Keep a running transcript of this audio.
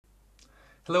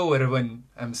Hello everyone,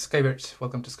 I'm Skybert.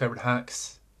 Welcome to Skybert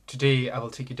Hacks. Today I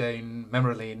will take you down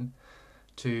memory lane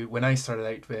to when I started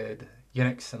out with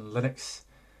Unix and Linux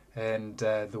and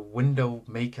the window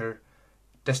maker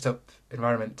desktop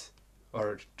environment,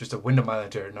 or just a window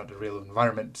manager, not a real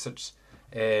environment such.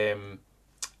 I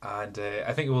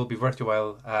think it will be worth your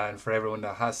while, and for everyone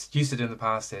that has used it in the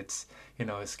past, it's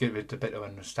give it a bit of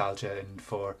a nostalgia, and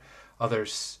for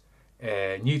others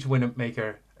new to window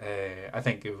maker, I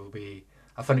think it will be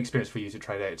a fun experience for you to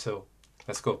try it out. So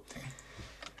let's go.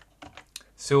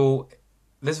 So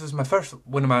this was my first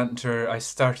window manager. I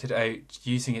started out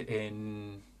using it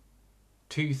in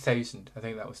 2000. I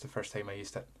think that was the first time I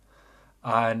used it,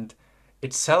 and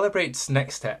it celebrates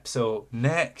Next Step. So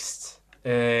Next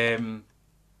is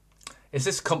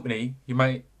this company you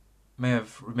may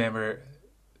have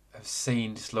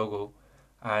seen this logo,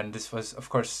 and this was of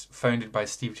course founded by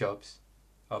Steve Jobs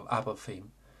of Apple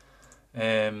fame.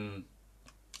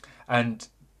 And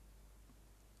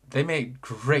they made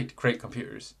great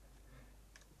computers,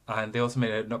 and they also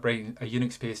made a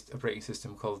Unix-based operating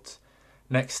system called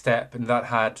Next Step, and that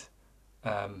had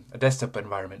a desktop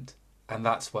environment, and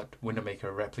that's what Window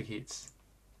Maker replicates.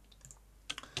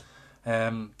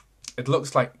 It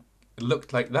looked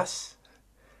like this,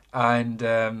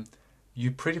 and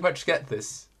you pretty much get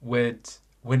this with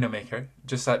Window Maker.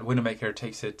 Just that Window Maker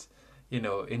takes it,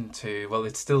 into, well,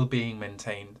 it's still being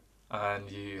maintained,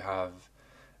 and you have,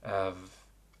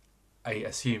 I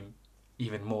assume,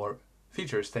 even more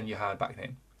features than you had back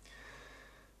then.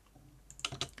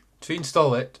 To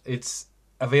install it, it's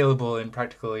available in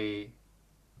practically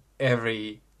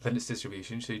every Linux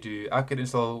distribution. So you do apt-get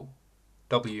install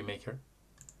wmaker,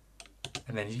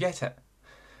 and then you get it.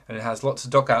 And it has lots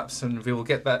of doc apps, and we will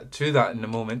get to that in a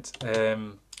moment.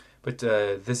 But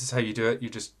this is how you do it. You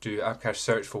just do apt-cache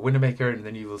search for Window Maker, and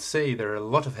then you will see there are a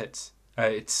lot of hits.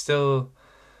 It's still,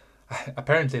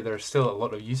 apparently there are still a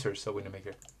lot of users of Window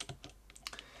Maker.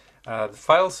 The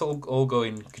files all go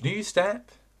in GNU step,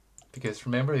 because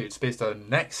remember it's based on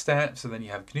Next Step, so then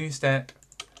you have GNU step,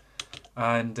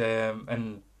 and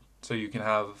so you can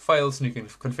have files and you can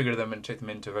configure them and check them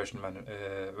into version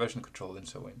control and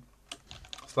so on.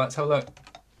 So let's have a look.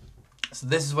 So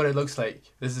this is what it looks like.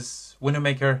 This is Window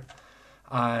Maker,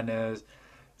 and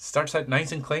starts out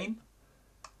nice and clean.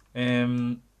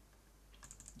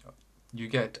 You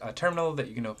get a terminal that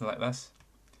you can open like this.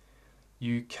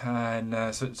 You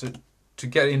can so to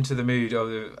get into the mood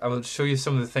of I will show you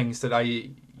some of the things that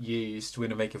I used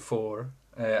Window Maker for.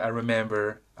 I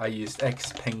remember I used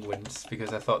X Penguins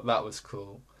because I thought that was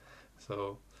cool.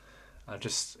 So I'll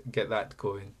just get that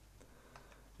going.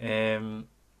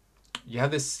 You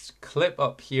have this clip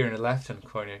up here in the left hand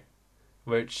corner,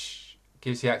 which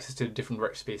gives you access to different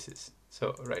workspaces.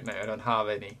 So right now I don't have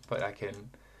any, but I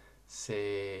can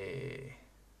say,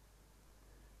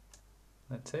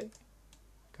 let's say,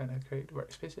 can I create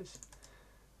workspaces?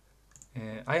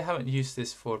 I haven't used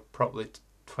this for probably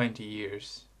 20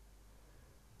 years.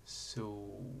 So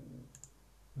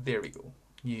there we go,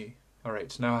 new.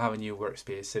 Alright, so now I have a new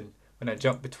workspace, and when I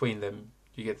jump between them,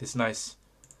 you get this nice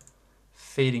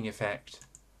fading effect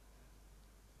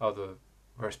of the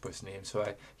workspace name. So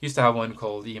I used to have one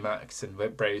called Emacs and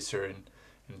web browser and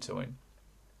so on.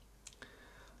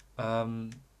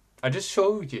 I just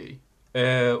showed you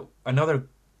another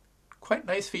quite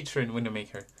nice feature in Window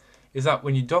Maker is that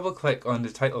when you double click on the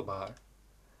title bar,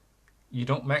 you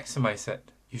don't maximize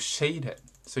it, you shade it,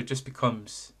 so it just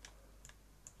becomes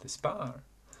this bar.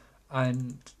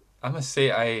 And I must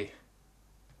say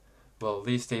well,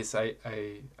 these days I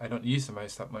don't use the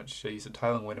mouse that much. I use a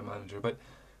tiling window manager, but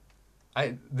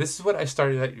this is what I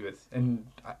started out with, and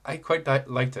I quite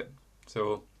liked it.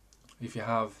 So if you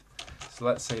have, so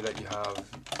let's say that you have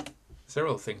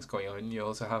several things going on. You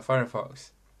also have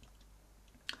Firefox,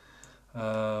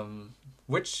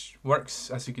 which works,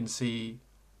 as you can see,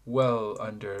 well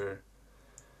under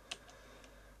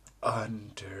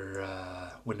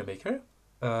Window Maker.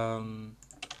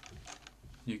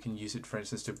 You can use it, for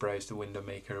instance, to browse the Window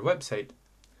Maker website,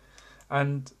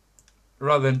 and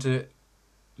rather than to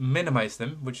minimize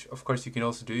them, which of course you can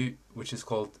also do, which is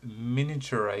called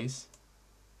miniaturize.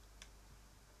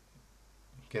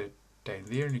 Get it down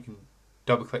there, and you can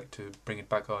double click to bring it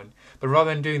back on. But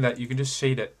rather than doing that, you can just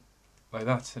shade it like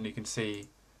that, and you can see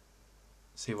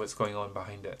what's going on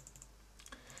behind it.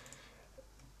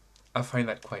 I find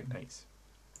that quite nice.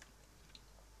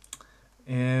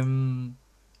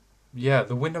 Yeah,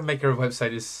 the Window Maker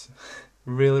website is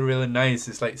really nice.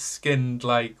 It's like skinned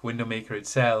like Window Maker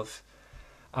itself,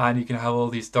 and you can have all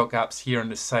these doc apps here on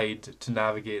the side to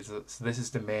navigate. So this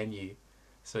is the menu.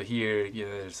 So here,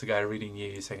 there's a guy reading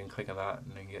news. I can click on that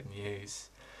and then get news.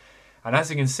 And as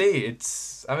you can see,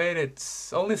 it's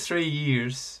only 3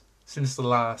 years since the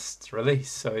last release,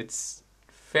 so it's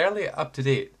fairly up to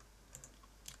date,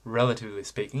 relatively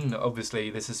speaking. Obviously,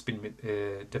 this has been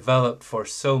developed for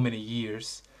so many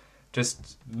years.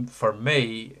 Just for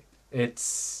me,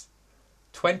 it's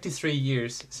 23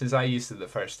 years since I used it the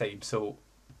first time, so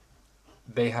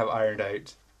they have ironed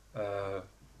out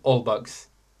all bugs,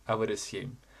 I would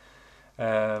assume.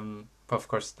 But of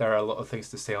course, there are a lot of things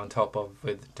to stay on top of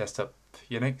with desktop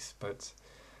Unix, but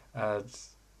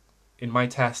in my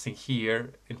testing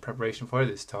here, in preparation for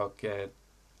this talk,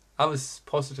 I was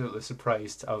positively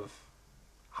surprised of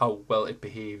how well it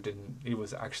behaved, and it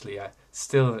was actually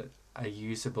still a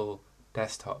usable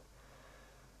desktop.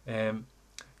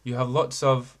 You have lots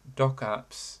of dock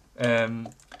apps,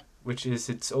 which is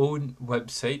its own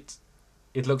website.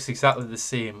 It looks exactly the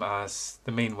same as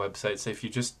the main website, so if you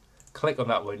just click on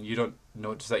that one, you don't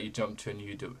notice that you jump to a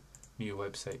new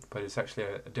website, but it's actually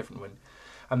a different one.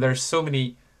 And there's so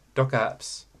many dock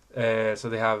apps, so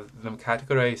they have them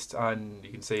categorized, and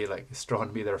you can see like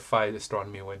astronomy. There are 5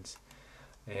 astronomy ones.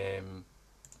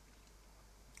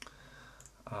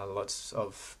 Lots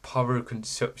of power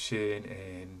consumption,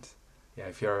 and yeah,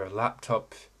 if you're a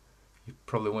laptop, you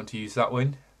probably want to use that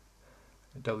one.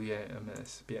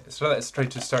 WMS. Yeah, so let's try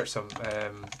to start some.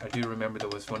 I do remember there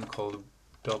was one called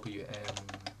WM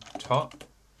Top.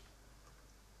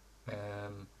 I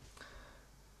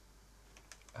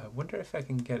wonder if I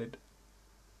can get it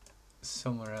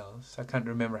somewhere else. I can't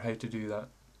remember how to do that.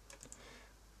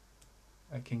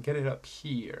 I can get it up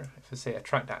here. If I say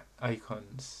attract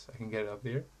icons, I can get it up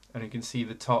there, and you can see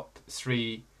the top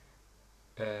 3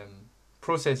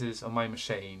 processes on my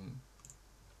machine.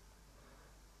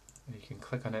 And you can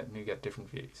click on it and you get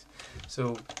different views.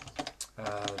 So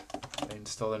I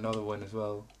install another one as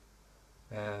well.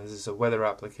 This is a weather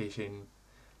application.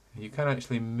 You can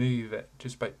actually move it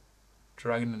just by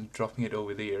dragging and dropping it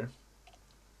over there.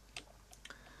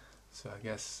 So I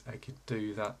guess I could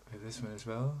do that with this one as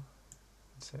well.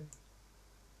 Let's see.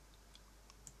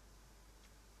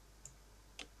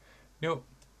 Nope,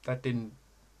 that didn't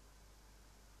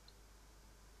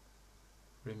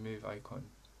remove icon.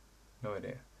 No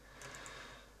idea.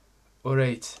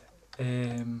 Alright,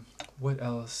 what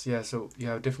else? Yeah, so you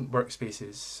have different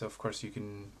workspaces. So of course you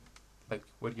can, like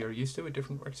what you're used to with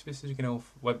different workspaces, you can have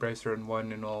web browser in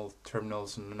one and all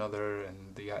terminals in another,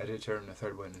 and the editor in a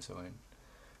third one, and so on.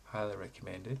 Highly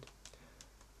recommended.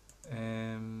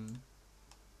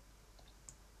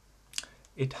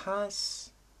 It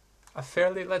has a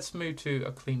fairly, let's move to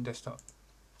a clean desktop.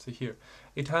 So here,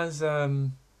 it has a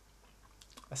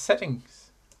settings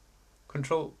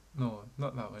control, no,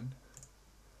 not that one.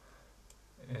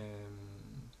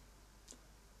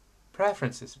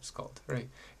 Preferences it's called, right?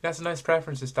 It has a nice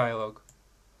preferences dialog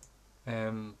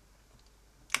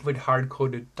with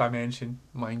hard-coded dimension,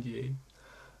 mind you,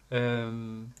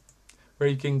 where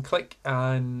you can click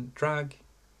and drag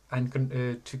and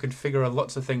to configure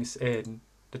lots of things in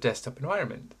the desktop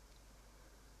environment.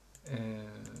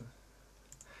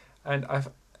 And I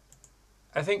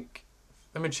think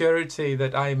the maturity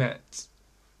that I met,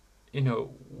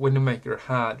 WindowMaker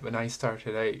had when I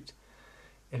started out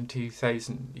in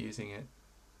 2000 using it,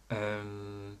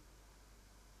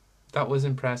 that was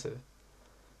impressive.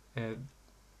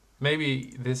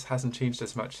 Maybe this hasn't changed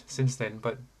as much since then,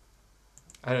 but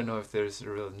I don't know if there's a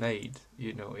real need.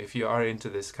 If you are into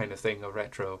this kind of thing of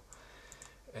retro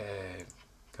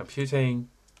computing,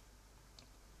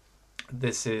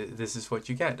 this is what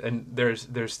you get. And there's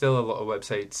still a lot of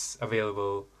websites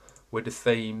available with the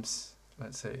themes.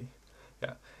 Let's see,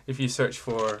 yeah. If you search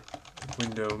for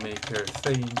WindowMaker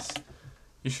themes,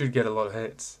 you should get a lot of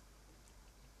hits.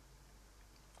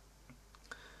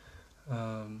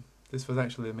 This was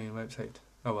actually the main website.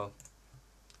 Oh well.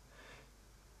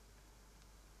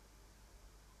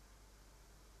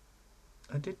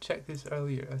 I did check this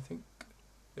earlier. I think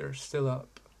they're still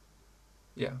up.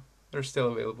 Yeah, they're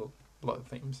still available. A lot of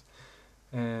themes.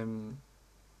 And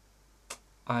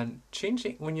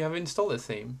changing, when you have installed a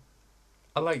theme,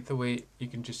 I like the way you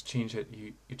can just change it.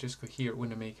 You just go here,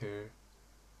 WindowMaker,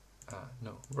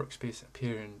 workspace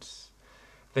appearance.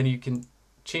 Then you can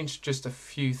change just a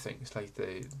few things, like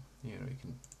you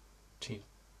can change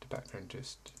the background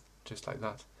just like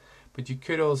that. But you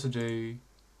could also do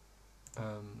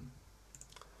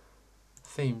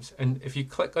themes, and if you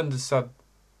click on the sub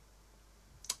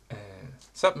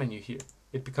menu here,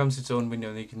 it becomes its own window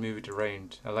and you can move it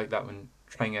around. I like that one,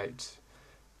 trying out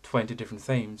 20 different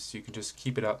themes. You can just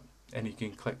keep it up and you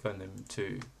can click on them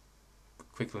to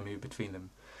quickly move between them.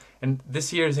 And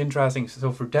this year is interesting.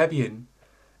 So for Debian,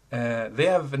 they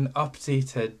have an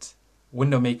updated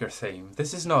window maker theme.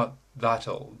 This is not that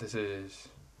old. This is,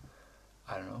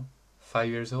 I don't know, 5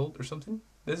 years old or something.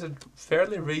 This is a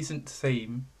fairly recent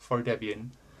theme for Debian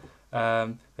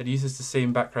that uses the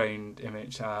same background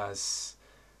image as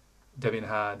Debian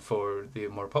had for the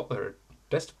more popular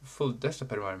full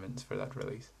desktop environments for that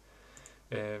release.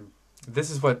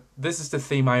 This is the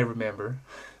theme I remember.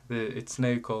 It's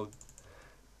now called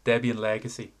Debian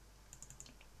Legacy.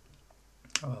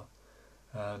 Oh,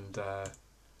 and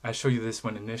I show you this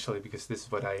one initially because this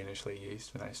is what I initially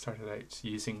used when I started out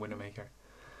using Window Maker.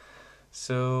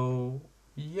 So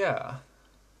yeah,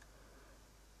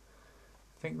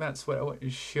 I think that's what I want to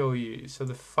show you. So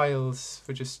the files,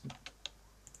 we just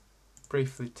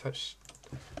briefly touch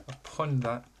upon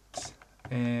that.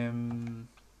 You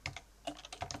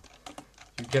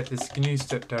get this GNU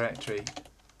strip directory,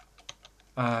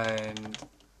 and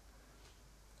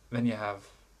then you have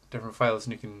different files,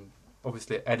 and you can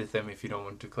obviously edit them if you don't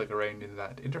want to click around in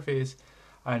that interface,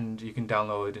 and you can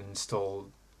download and install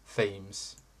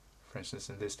themes, for instance,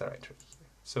 in this directory.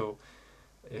 So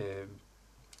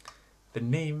the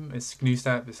name is GNU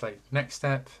step. It's like next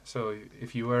step. So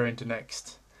if you were into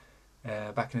next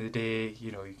back in the day,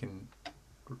 you know, you can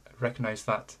recognize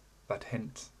that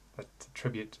hint, that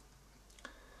tribute.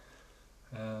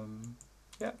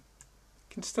 Yeah,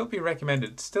 can still be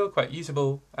recommended. Still quite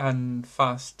usable and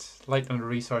fast, light on the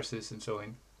resources and so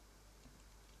on.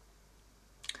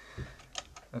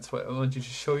 That's what I wanted to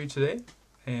show you today.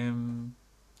 Thank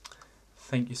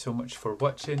you so much for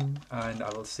watching, and I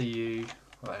will see you.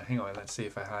 Well, hang on, let's see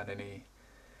if I had any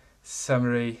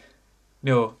summary.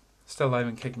 No, still live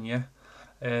and kicking, yeah.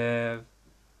 I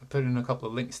put in a couple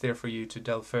of links there for you to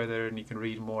delve further, and you can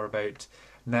read more about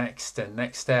Next and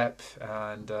Next Step,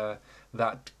 and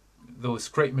those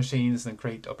great machines and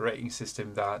great operating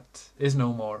system that is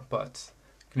no more, but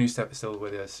GNU Step is still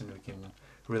with us, and we can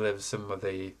relive some of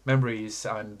the memories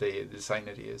and the design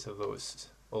ideas of those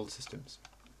old systems.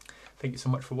 Thank you so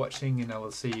much for watching, and I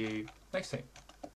will see you next time.